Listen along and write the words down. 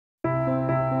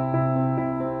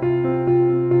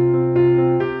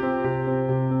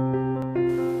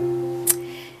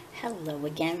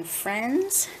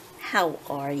friends, how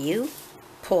are you?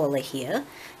 Paula here,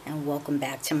 and welcome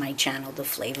back to my channel, The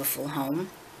Flavorful Home.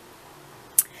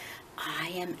 I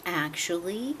am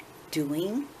actually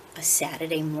doing a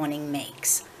Saturday morning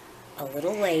makes. A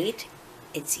little late.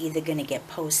 It's either going to get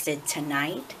posted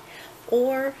tonight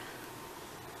or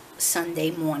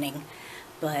Sunday morning,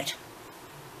 but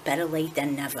better late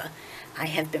than never. I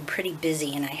have been pretty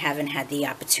busy and I haven't had the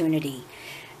opportunity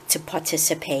to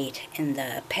participate in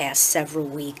the past several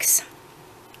weeks.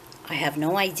 I have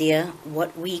no idea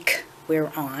what week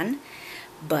we're on,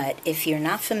 but if you're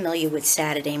not familiar with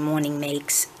Saturday morning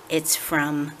makes, it's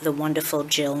from the wonderful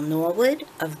Jill Norwood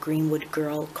of Greenwood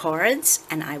Girl Cards,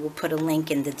 and I will put a link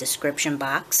in the description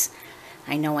box.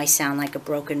 I know I sound like a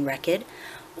broken record.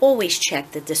 Always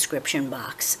check the description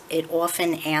box. It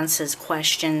often answers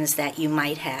questions that you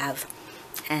might have,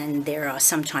 and there are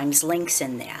sometimes links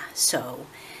in there. So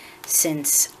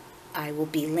since I will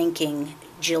be linking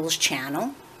Jill's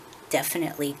channel,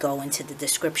 definitely go into the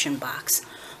description box.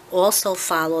 Also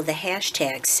follow the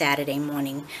hashtag Saturday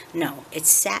morning, no,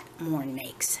 it's Satmorn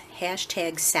Makes,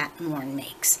 hashtag Satmorn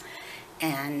Makes,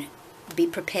 and be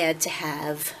prepared to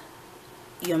have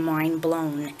your mind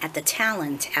blown at the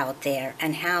talent out there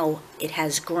and how it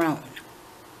has grown.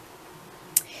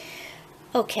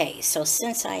 Okay, so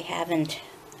since I haven't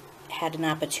had an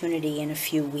opportunity in a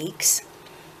few weeks,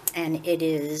 and it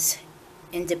is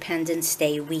Independence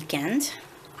Day weekend,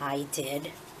 I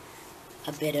did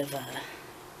a bit of a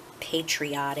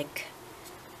patriotic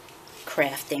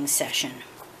crafting session.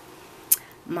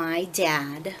 My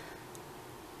dad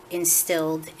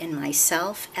instilled in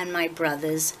myself and my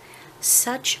brothers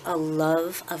such a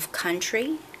love of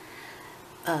country,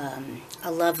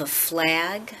 a love of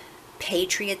flag,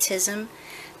 patriotism.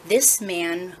 This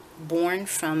man, born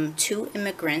from two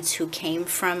immigrants who came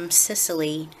from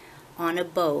Sicily on a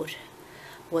boat,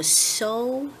 was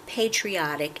so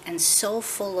patriotic and so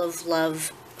full of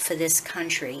love for this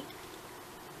country.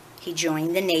 He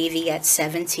joined the Navy at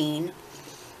 17,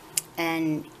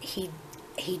 and he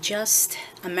just,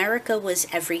 America was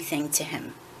everything to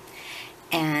him.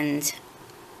 And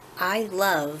I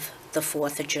love the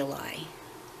 4th of July.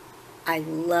 I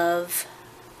love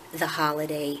the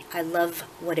holiday. I love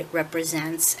what it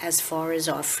represents as far as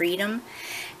our freedom,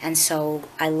 and so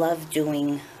I love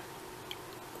doing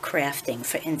crafting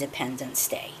for Independence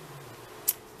Day.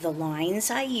 The lines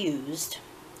I used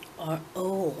are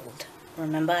old.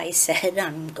 Remember I said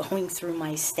I'm going through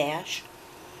my stash?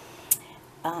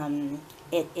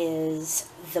 It is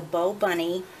the Bow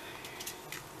Bunny,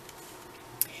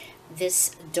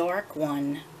 this dark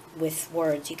one with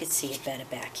words. You can see it better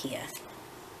back here.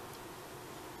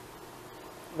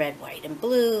 Red, white, and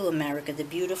blue, America the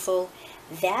Beautiful.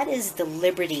 That is the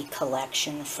Liberty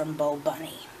collection from Bow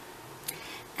Bunny.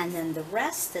 And then the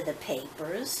rest of the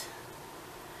papers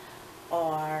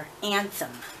are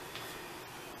Anthem.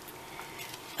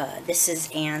 This is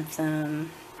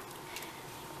Anthem.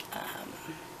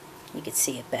 You can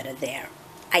see it better there.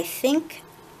 I think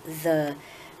the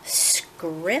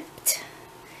script,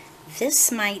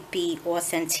 this might be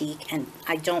authentic, and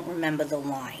I don't remember the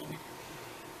line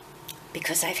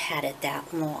because I've had it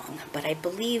that long, but I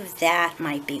believe that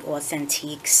might be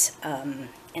Authentique's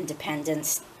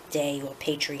Independence Day or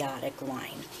patriotic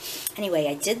line. Anyway,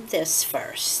 I did this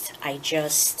first. I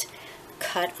just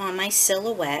cut on my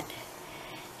silhouette,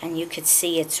 and you could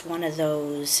see it's one of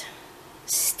those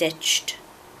stitched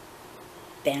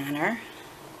banner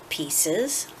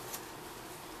pieces,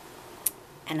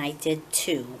 and I did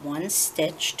two, one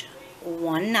stitched,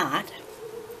 one not,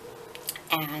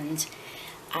 and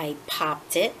I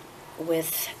popped it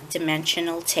with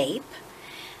dimensional tape.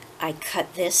 I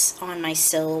cut this on my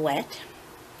silhouette.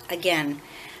 Again,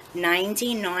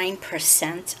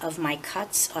 99% of my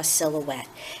cuts are silhouette.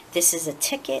 This is a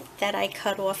ticket that I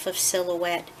cut off of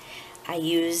silhouette. I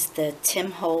used the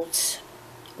Tim Holtz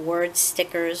word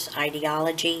stickers,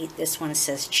 ideology. This one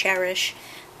says cherish.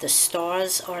 The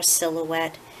stars are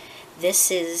silhouette.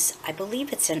 This is, I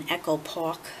believe it's an Echo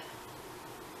Park.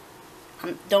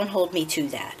 Don't hold me to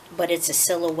that, but it's a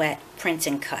silhouette print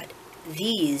and cut.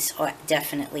 These are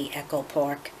definitely Echo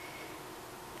Park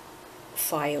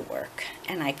firework,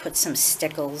 and I put some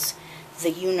stickles.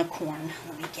 The unicorn,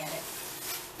 let me get it,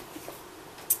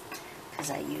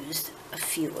 because I used a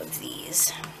few of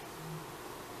these.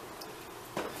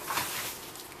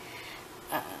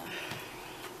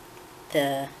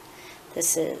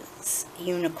 This is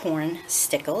unicorn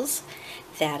stickles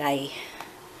that I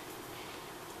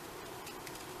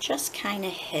just kind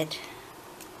of hit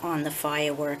on the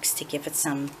fireworks to give it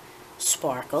some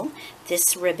sparkle.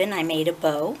 This ribbon, I made a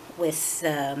bow with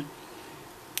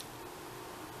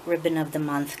Ribbon of the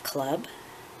Month Club.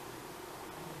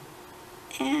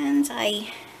 And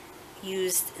I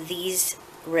used these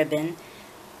ribbon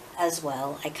as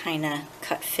well. I kind of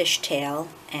cut fishtail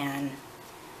and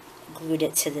glued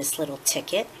it to this little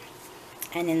ticket.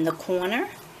 And in the corner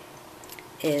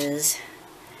is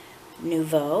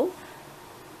Nouveau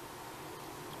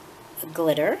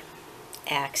glitter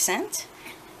accent,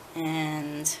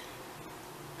 and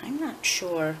I'm not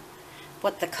sure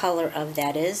what the color of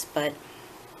that is, but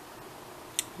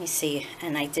let me see.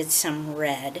 And I did some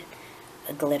red,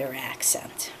 a glitter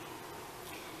accent.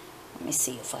 Let me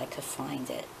see if I could find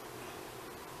it.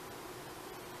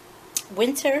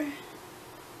 Winter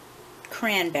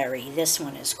Cranberry, this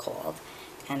one is called,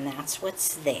 and that's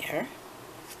what's there.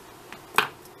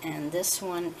 And this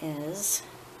one is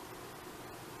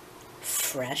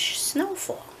Fresh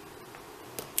Snowfall,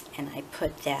 and I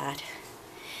put that,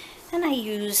 and I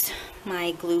used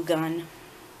my glue gun,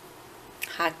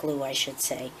 hot glue I should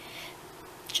say,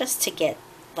 just to get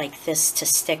like this to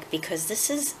stick, because this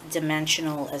is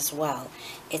dimensional as well.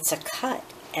 It's a cut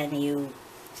and you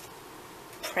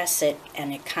press it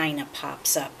and it kind of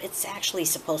pops up. It's actually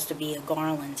supposed to be a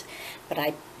garland, but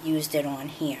I used it on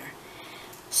here.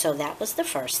 So that was the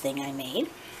first thing I made.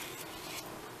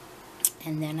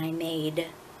 And then I made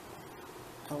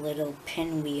a little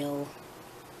pinwheel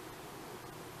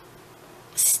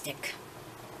stick.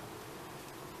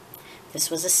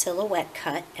 This was a silhouette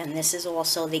cut, and this is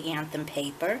also the anthem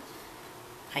paper.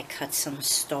 I cut some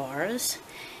stars,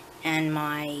 and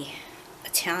my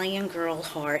Italian girl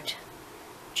heart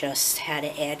just had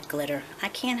to add glitter. I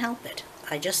can't help it.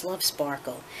 I just love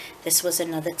sparkle. This was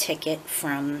another ticket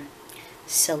from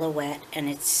Silhouette, and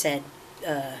it said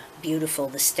beautiful,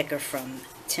 the sticker from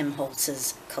Tim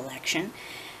Holtz's collection.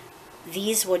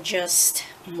 These were just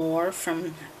more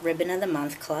from Ribbon of the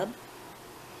Month Club,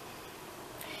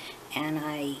 and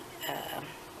I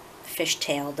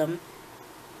fishtailed them.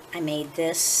 I made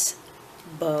this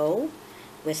bow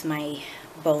with my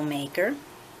bow maker,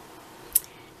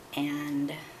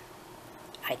 and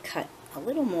I cut a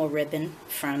little more ribbon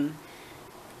from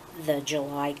the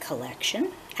July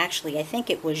collection. Actually, I think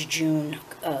it was June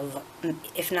of,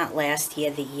 if not last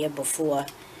year, the year before.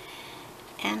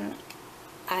 And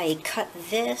I cut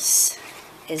this,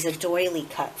 is a doily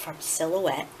cut from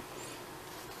Silhouette,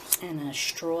 and a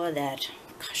straw that,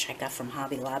 gosh, I got from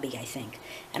Hobby Lobby, I think.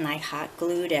 And I hot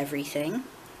glued everything,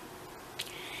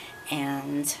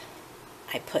 and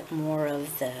I put more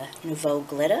of the Nouveau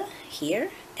glitter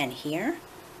here and here,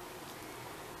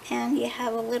 and you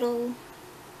have a little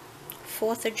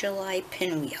 4th of July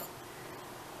pinwheel.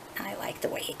 I like the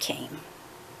way it came.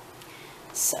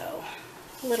 So,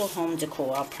 a little home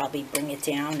decor. I'll probably bring it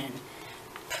down and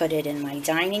put it in my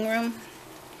dining room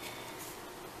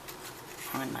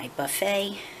on my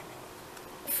buffet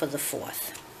for the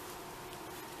 4th.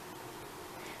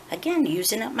 Again,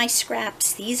 using up my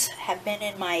scraps. These have been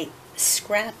in my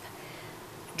scrap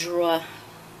drawer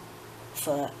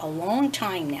for a long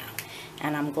time now,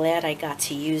 and I'm glad I got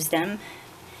to use them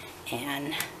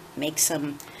and make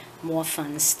some more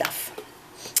fun stuff.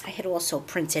 I had also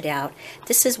printed out,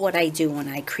 this is what I do when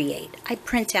I create. I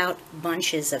print out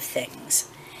bunches of things,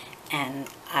 and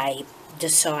I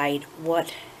decide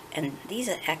what, and these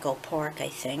are Echo Park, I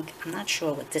think. I'm not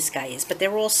sure what this guy is, but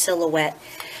they're all Silhouette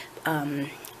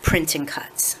print and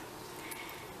cuts.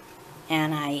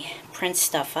 And I print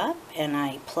stuff up, and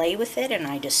I play with it, and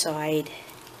I decide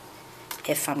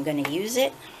if I'm going to use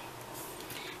it,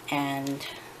 and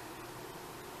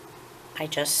I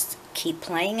just keep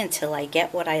playing until I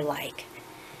get what I like.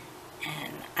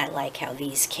 And I like how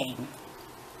these came.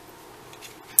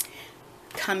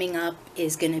 Coming up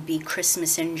is going to be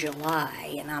Christmas in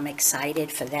July, and I'm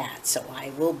excited for that, so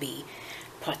I will be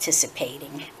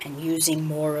participating and using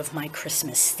more of my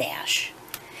Christmas stash.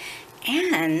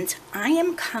 And I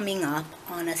am coming up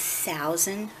on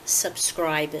 1,000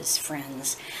 subscribers,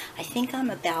 friends. I think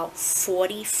I'm about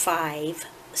 45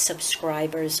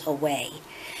 subscribers away.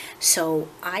 So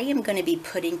I am going to be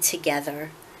putting together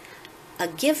a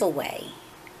giveaway,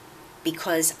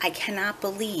 because I cannot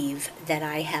believe that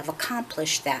I have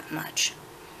accomplished that much.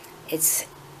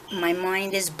 My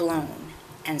mind is blown.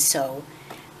 And so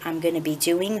I'm going to be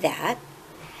doing that,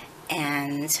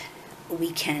 and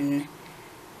we can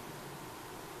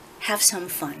have some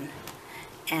fun,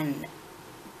 and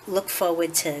look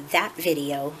forward to that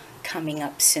video coming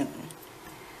up soon.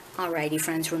 Alrighty,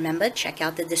 friends, remember, check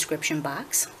out the description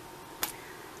box.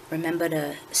 Remember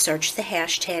to search the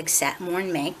hashtag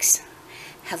SatMornMakes.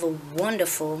 Have a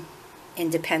wonderful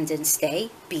Independence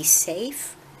Day. Be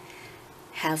safe,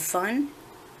 have fun,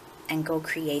 and go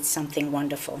create something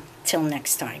wonderful. Till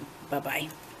next time, bye-bye.